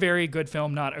just a very good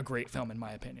film, not a great film in my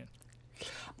opinion.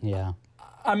 Yeah.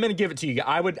 I'm gonna give it to you.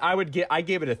 I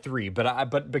gave it a 3,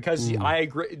 but because I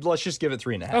agree, let's just give it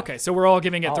 3.5. Okay, so we're all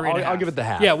giving it 3.5. I'll give it the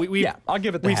half. Yeah, I'll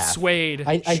give it the half. We've swayed.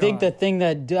 I think the thing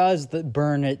that does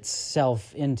burn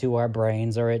itself into our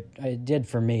brains, or it did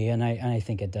for me, and I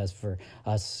think it does for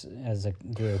us as a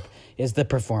group, is the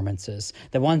performances.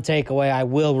 The one takeaway I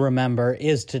will remember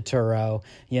is Turturro,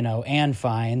 and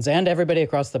Fiennes, and everybody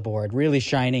across the board really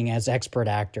shining as expert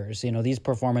actors. These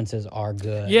performances are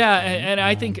good. Yeah, and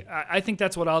I think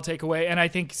that's what I'll take away, and I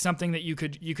think something that you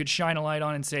could shine a light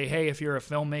on and say, hey, if you're a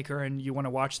filmmaker and you want to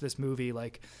watch this movie,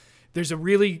 like, there's a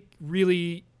really,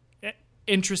 really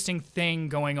interesting thing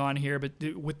going on here, but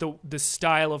with the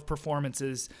style of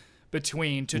performances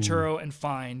between Turturro and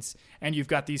Fiennes, and you've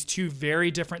got these two very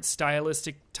different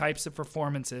stylistic types of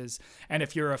performances, and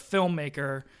if you're a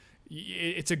filmmaker,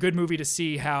 it's a good movie to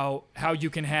see how you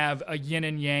can have a yin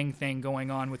and yang thing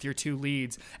going on with your two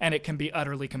leads, and it can be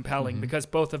utterly compelling because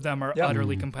both of them are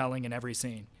utterly compelling in every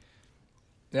scene.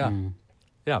 Yeah.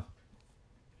 Yeah.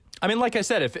 I mean, like I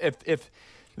said, if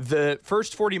the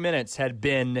first 40 minutes had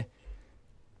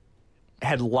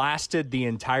lasted the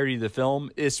entirety of the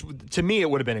film, to me, it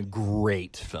would have been a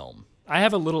great film. I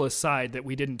have a little aside that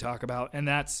we didn't talk about, and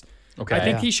that's, okay. I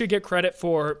think he should get credit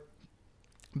for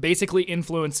basically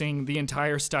influencing the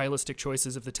entire stylistic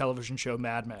choices of the television show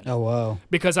Mad Men. Oh, wow.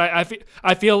 Because I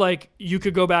feel like you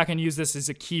could go back and use this as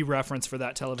a key reference for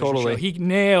that television show. He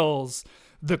nails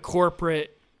the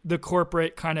corporate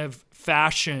kind of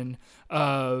fashion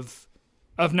of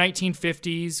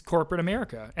 1950s corporate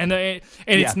America. And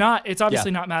it's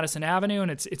obviously not Madison Avenue,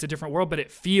 and it's a different world, but it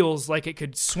feels like it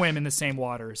could swim in the same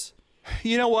waters.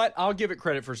 You know what? I'll give it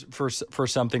credit for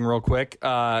something real quick.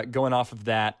 Going off of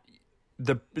that,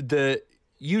 the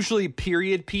usually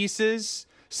period pieces,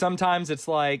 sometimes it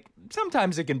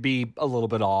can be a little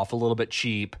bit off, a little bit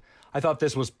cheap. I thought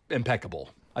this was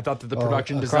impeccable. I thought that the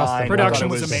production design, production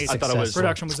was amazing.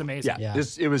 Production was amazing. Yeah,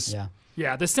 it was.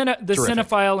 Yeah, the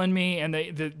cinephile in me and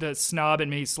the snob in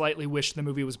me slightly wished the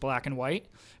movie was black and white.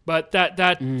 But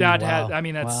that's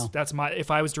my,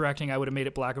 if I was directing, I would have made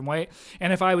it black and white.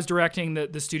 And if I was directing,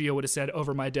 the studio would have said,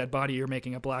 over my dead body, you're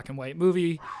making a black and white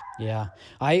movie. Yeah.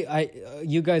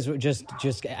 You guys were just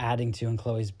adding to, and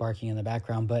Chloe's barking in the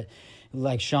background, but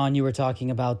like Sean, you were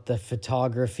talking about the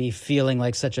photography feeling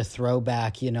like such a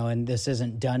throwback, and this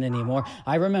isn't done anymore.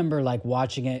 I remember like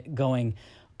watching it going,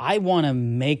 I want to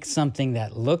make something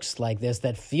that looks like this,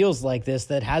 that feels like this,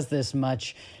 that has this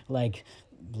much like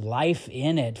life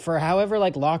in it. For however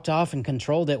like locked off and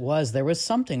controlled it was, there was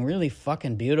something really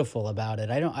fucking beautiful about it.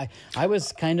 I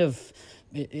was kind of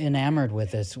enamored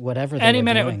with this, whatever they were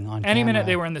doing on any camera. minute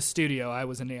they were in the studio, I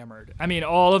was enamored. I mean,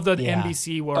 all of the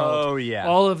NBC world. Oh yeah.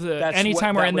 All of the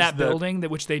anytime we're in that building,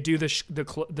 which they do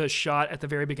the shot at the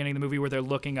very beginning of the movie where they're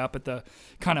looking up at the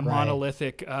kind of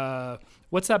monolithic.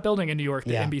 What's that building in New York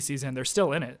that NBC's in? They're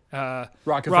still in it. Rockefeller.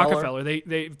 Rockefeller.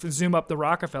 They zoom up the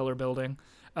Rockefeller building.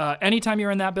 anytime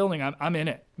you're in that building, I'm in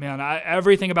it, man.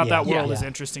 Everything about that world is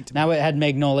interesting to me. Now it had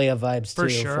Magnolia vibes For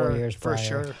too. sure, 4 years for prior.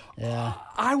 sure. Yeah.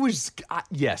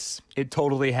 Yes, it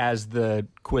totally has the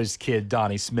Quiz Kid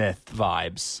Donnie Smith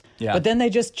vibes. Yeah. But then they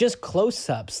just close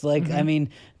ups. Like I mean,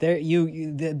 there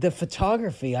the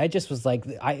photography. I just was like,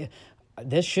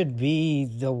 this should be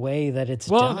the way that it's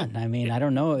done. I mean, I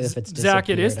don't know if it's Zach.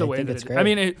 It is disappeared. the I way think that it's it, great. I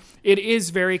mean, it is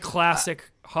very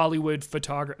classic Hollywood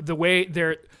photography. The way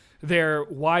they're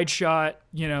wide shot,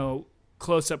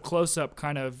 close up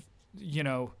kind of,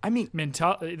 I mean,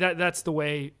 that's the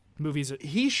way movies.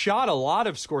 He shot a lot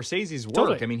of Scorsese's work.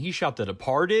 Totally. I mean, he shot The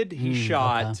Departed. He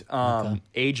shot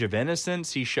Age of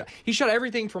Innocence. He shot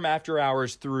everything from After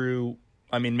Hours through.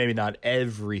 I mean, maybe not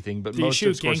everything, but most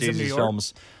of Gangs of New Scorsese's York?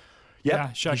 films. Yep. Yeah,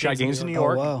 he shot Gangs of New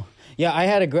York. Oh, wow. Yeah, I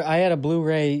had a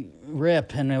Blu-ray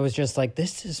rip, and it was just like,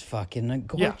 this is fucking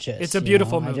gorgeous. Yeah, it's a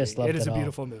beautiful movie. I just loved It is a all.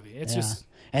 beautiful movie. It's just.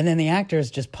 And then the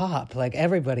actors just pop. Like,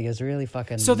 everybody is really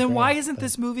fucking. So then, great, why isn't but-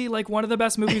 this movie like one of the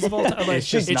best movies of all time? Like, It's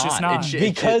just not.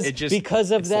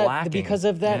 Because of it's that. lacking. Because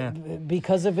of that. Yeah.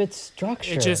 Because of its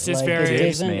structure. it just is Like, very. it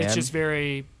isn't- man. It's just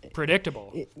very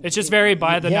predictable. It's just very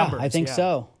by the yeah, numbers. I think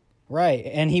so. Right,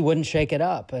 and he wouldn't shake it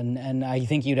up, and I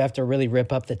think you'd have to really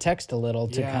rip up the text a little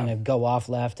to Yeah. kind of go off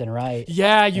left and right.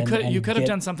 Yeah, you and could have get-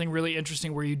 done something really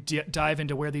interesting where you dive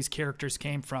into where these characters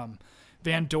came from,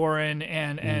 Van Doren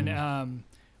and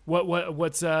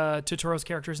what's Totoro's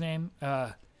character's name?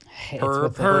 It's Herb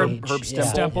with the H,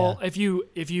 Stemple. yeah.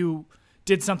 If you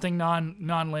did something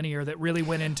non-linear that really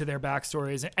went into their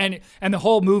backstories, and the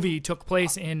whole movie took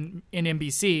place in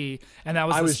NBC, and that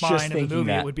was the spine of the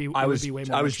movie, it would be way more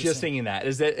interesting. I was just thinking that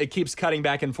is that it keeps cutting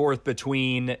back and forth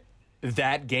between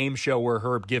that game show where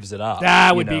Herb gives it up.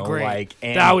 That would be great.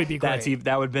 And That would be great.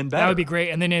 That would have been better. That would be great.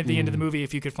 And then at the end of the movie,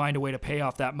 if you could find a way to pay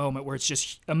off that moment where it's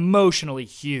just emotionally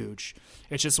huge.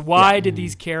 It's just, why did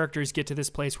these characters get to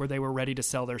this place where they were ready to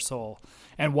sell their soul?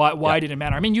 And why did it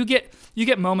matter? I mean, you get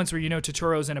moments where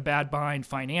Totoro's in a bad bind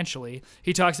financially.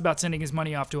 He talks about sending his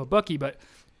money off to a bookie, but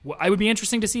I would be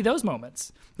interesting to see those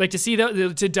moments. Like to see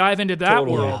to dive into that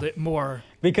world more.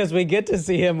 Because we get to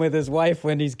see him with his wife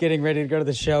when he's getting ready to go to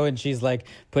the show, and she's like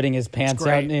putting his pants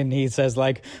out, and he says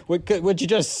like, what did you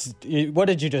just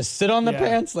sit on the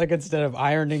pants, like, instead of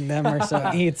ironing them or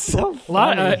something? It's so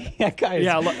funny. That guy's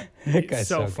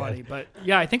so so funny. good. But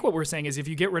yeah, I think what we're saying is if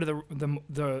you get rid of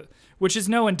the which is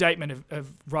no indictment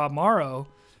of Rob Morrow,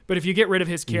 but if you get rid of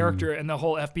his character and the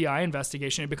whole FBI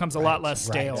investigation, it becomes a lot less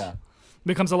stale. Yeah. It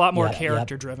becomes a lot more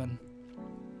character driven.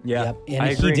 Yeah, Yep. And I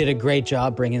he agree. did a great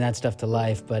job bringing that stuff to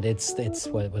life, but it's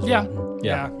what it was. Yeah. rotten.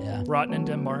 Yeah. Rotten in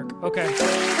Denmark. Okay.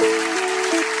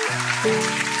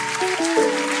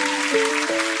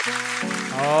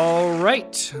 All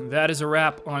right. That is a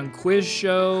wrap on Quiz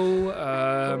Show.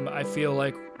 I feel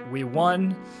like we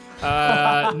won.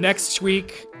 Next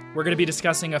week, we're going to be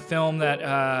discussing a film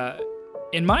that,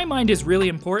 in my mind, is really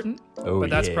important. Oh, but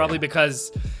that's yeah. probably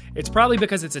because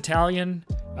it's Italian.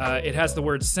 It has the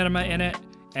word cinema in it,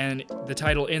 and the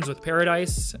title ends with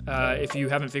paradise. If you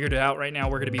haven't figured it out right now,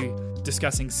 we're going to be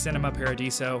discussing Cinema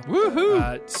Paradiso.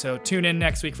 Woohoo! So tune in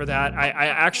next week for that. I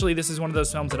actually, this is one of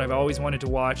those films that I've always wanted to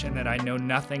watch and that I know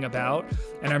nothing about,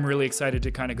 and I'm really excited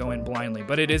to kind of go in blindly.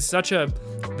 But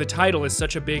the title is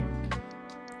such a big.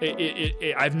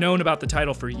 I've known about the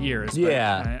title for years.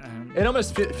 Yeah. It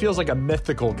almost feels like a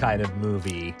mythical kind of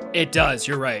movie. It does.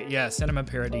 You're right. Yeah, Cinema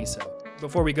Paradiso.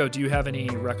 Before we go, do you have any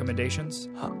recommendations?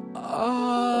 I've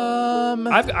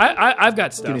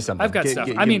got stuff. Give me something. I've got stuff.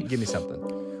 Give me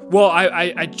something. Well,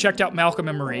 I checked out Malcolm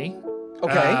and Marie.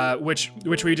 Okay. Which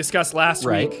we discussed last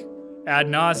week ad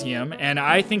nauseum, and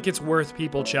I think it's worth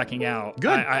people checking out.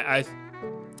 Good. I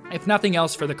if nothing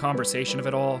else, for the conversation of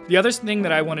it all. The other thing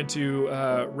that I wanted to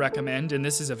recommend, and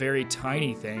this is a very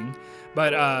tiny thing,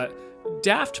 but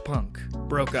Daft Punk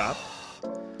broke up.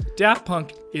 Daft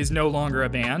Punk is no longer a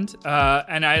band,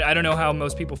 and I don't know how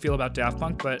most people feel about Daft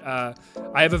Punk, but I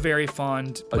have a very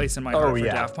fond place in my heart for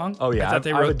Daft Punk. Oh yeah, I've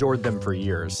adored them for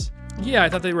years. Yeah, I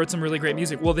thought they wrote some really great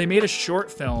music. Well, they made a short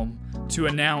film to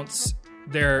announce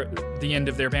the end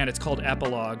of their band. It's called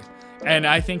Epilogue, and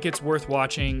I think it's worth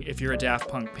watching if you're a Daft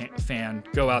Punk fan.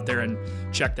 Go out there and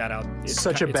check that out. It's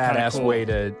Such a badass cool. way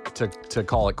to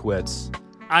call it quits.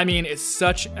 I mean, it's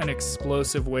such an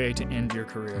explosive way to end your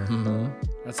career. Mm-hmm.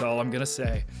 That's all I'm going to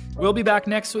say. We'll be back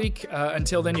next week.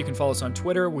 Until then, you can follow us on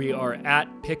Twitter. We are at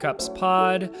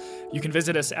PickupsPod. You can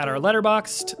visit us at our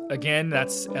Letterboxd. Again,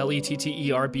 that's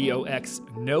Letterbox,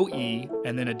 no E,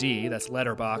 and then a D. That's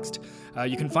Letterboxd.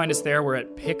 You can find us there. We're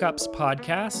at Pickups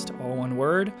Podcast, all one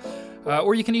word.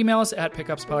 Or you can email us at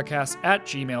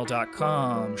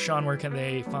pickupspodcast@gmail.com. Sean, where can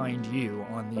they find you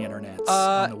on the internet,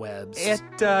 on the webs? At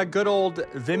good old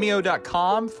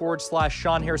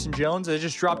vimeo.com/Sean Harrison Jones. I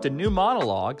just dropped a new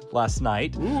monologue last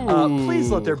night.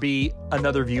 Please let there be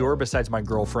another viewer besides my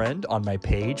girlfriend on my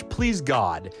page. Please,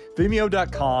 God.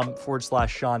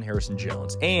 Vimeo.com/Sean Harrison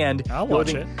Jones. And I'll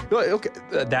watch it. Okay,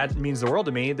 that means the world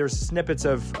to me. There's snippets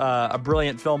of a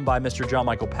brilliant film by Mr. John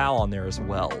Michael Powell on there as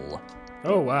well.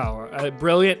 Oh, wow.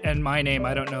 Brilliant and My Name,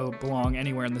 I don't know, belong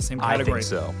anywhere in the same category. I think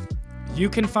so. You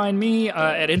can find me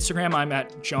at Instagram. I'm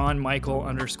at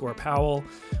JohnMichael_Powell.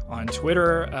 On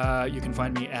Twitter, you can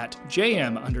find me at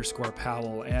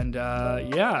JM_Powell. And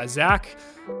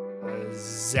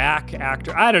Zach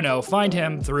actor. I don't know. Find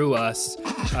him through us.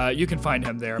 You can find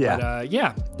him there.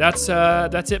 Yeah.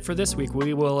 But that's it for this week.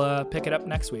 We will pick it up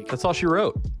next week. That's all she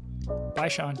wrote. Bye,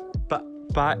 Sean. Bye.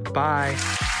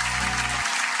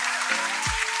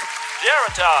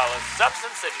 Geritol, a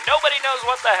substance that nobody knows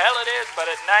what the hell it is, but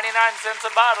at 99 cents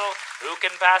a bottle, who can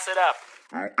pass it up?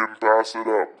 Who can pass it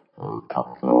up?